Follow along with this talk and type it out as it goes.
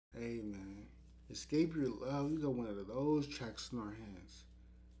Escape Your Love, we got one of those tracks in our hands.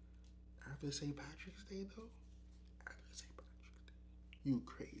 After St. Patrick's Day, though? After St. Patrick's Day. You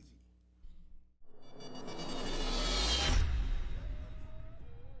crazy.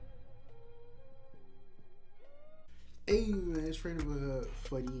 Hey man, it's friend of a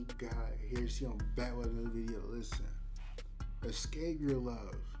funny guy here. See, I'm back with another video. Listen, Escape Your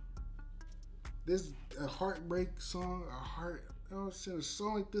Love. This a heartbreak song, you know what I'm saying? A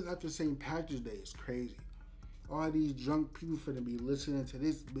song like this after St. Patrick's Day is crazy. All these drunk people finna be listening to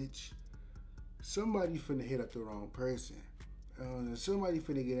this bitch. Somebody finna hit up the wrong person. Somebody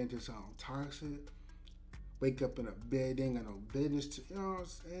finna get into something toxic. Wake up in a bed, they ain't got no business to, you know what I'm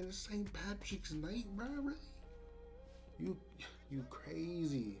saying? It's St. Patrick's night, bro, really? You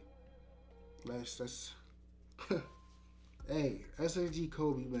crazy. Let's hey,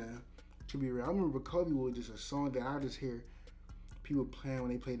 SSGKobe, man. To be real, I remember Kobe was just a song that I just hear people playing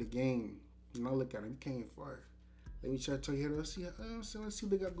when they play the game. And I look at him, he came far. Let me try to tell you, let's see what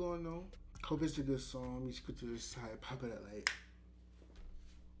they got going on. Hope it's a good song. Let me just go to the side, pop it at like.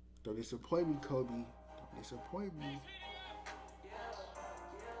 Don't disappoint me, Kobe. Don't disappoint me.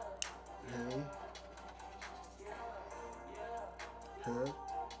 Hey. Her.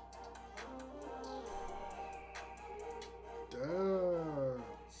 Duh.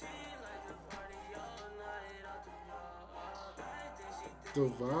 The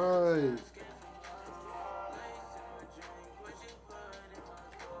vibe.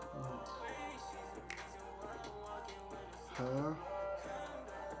 Huh?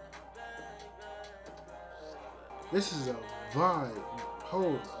 This is a vibe.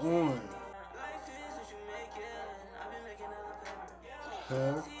 Hold on.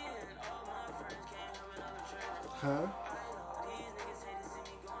 Huh? Huh?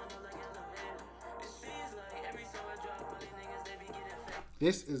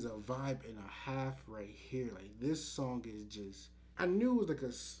 This is a vibe and a half right here. Like, this song is just, I knew it was like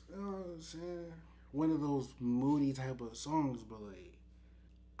a, you know what I'm saying? One of those moody type of songs, but like,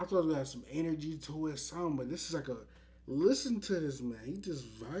 I thought it was gonna have some energy to it, sound, but this is like a, listen to this, man. He just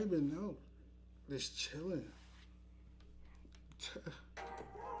vibing out. Just chilling.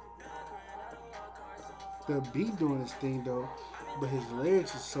 The beat doing this thing though, but his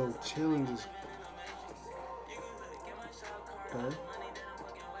lyrics is so chilling. Just huh?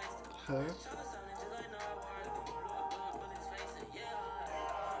 Huh?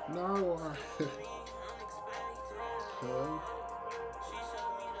 No. Huh?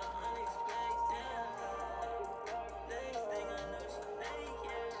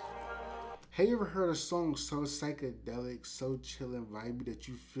 Have you ever heard a song so psychedelic, so chill and vibey that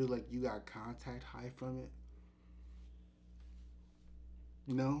you feel like you got contact high from it?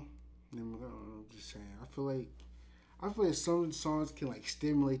 No? I'm just saying. I feel like some songs can like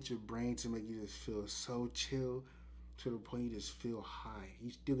stimulate your brain to make you just feel so chill to the point you just feel high.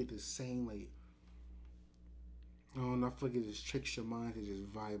 You still get the same like, I don't know, I feel like it just tricks your mind to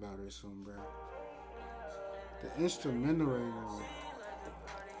just vibe out or something, bro. The instrumental right now.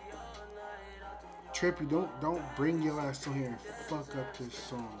 Trippie, don't bring your ass on here and fuck up this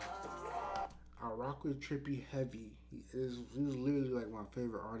song. I rock with Trippie heavy. He was literally like my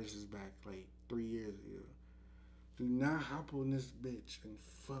favorite artist back like 3 years ago. Do not hop on this bitch and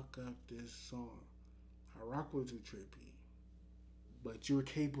fuck up this song. I rock with you, Trippie, but you're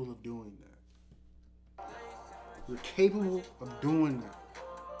capable of doing that. You're capable of doing that.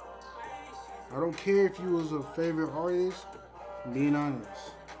 I don't care if you was a favorite artist. I'm being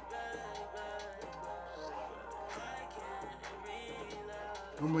honest.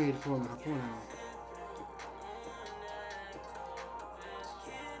 I'm ready for him to hop on now.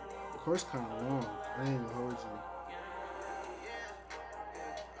 Of course, kind of long. I ain't even hold you.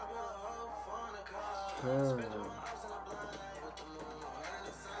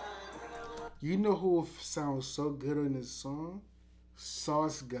 You know who sounds so good on this song?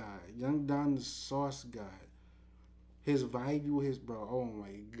 Sauce Guy. Young Don the Sauce Guy. His vibe with his bro. Oh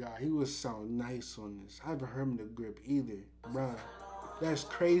my god. He would sound nice on this. I haven't heard him in the grip either. Bruh. That's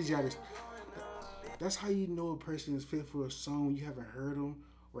crazy. That's how you know a person is fit for a song when you haven't heard him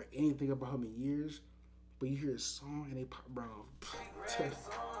or anything about him in years. But you hear a song and they pop, bro.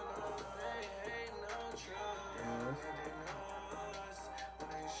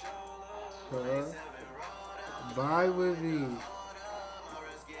 Vibe with me.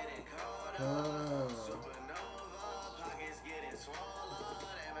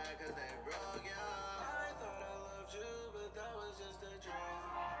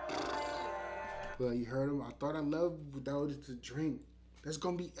 Well, you heard him. I thought I loved without it to drink. That's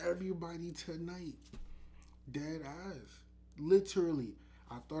gonna be everybody tonight. Dead eyes. Literally.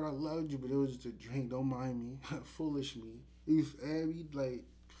 I thought I loved you, but it was just a drink. Don't mind me. Foolish me. You feel me? Like,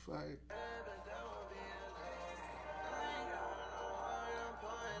 fuck.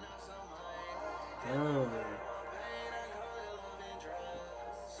 Oh.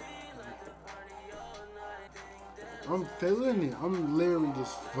 I'm feeling it. I'm literally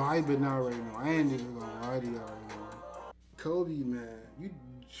just vibing out right now. I ain't even gonna lie to y'all right now. Kobe, man, you.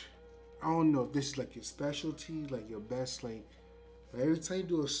 I don't know if this is like your specialty, like your best, like. But every time you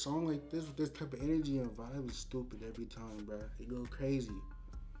do a song like this with this type of energy and vibe, it's stupid every time, bro. It go crazy.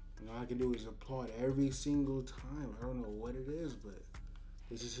 And all I can do is applaud every single time. I don't know what it is, but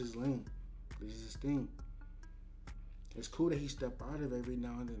this is his lane. This is his thing. It's cool that he step out of every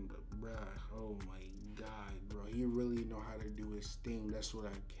now and then, but bruh, oh my god, bro, he really know how to do his thing. That's what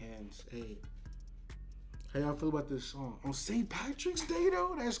I can say. How y'all feel about this song on St. Patrick's Day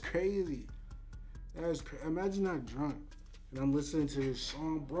though? That's crazy. Imagine not drunk and I'm listening to this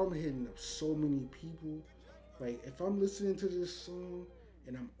song, bro. I'm hitting up so many people. Like if I'm listening to this song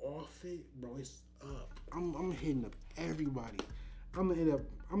and I'm off it, bro, it's up. I'm hitting up everybody. I'm gonna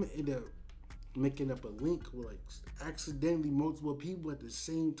end up making up a link with like accidentally multiple people at the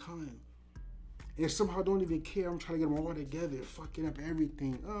same time. And somehow don't even care. I'm trying to get them all together, fucking up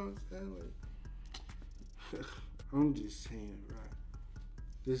everything. Oh, like, I'm just saying, right?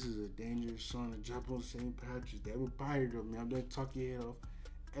 This is a dangerous song to drop on St. Patrick's Day. I'm fired of me. I'm done talking your head off.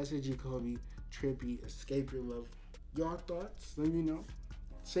 SSGKobe, Trippie, Escape Your Love. Y'all thoughts? Let me know.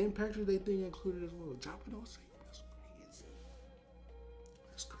 St. Patrick's Day thing included as well. Drop it on St. Patrick's.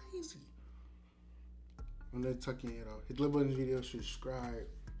 That's crazy. I'm done tucking it off. Hit the like button in this video, subscribe.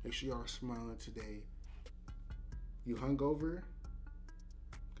 Make sure y'all smiling today. You hungover?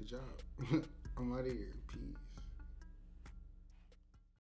 Good job. I'm out of here. Peace.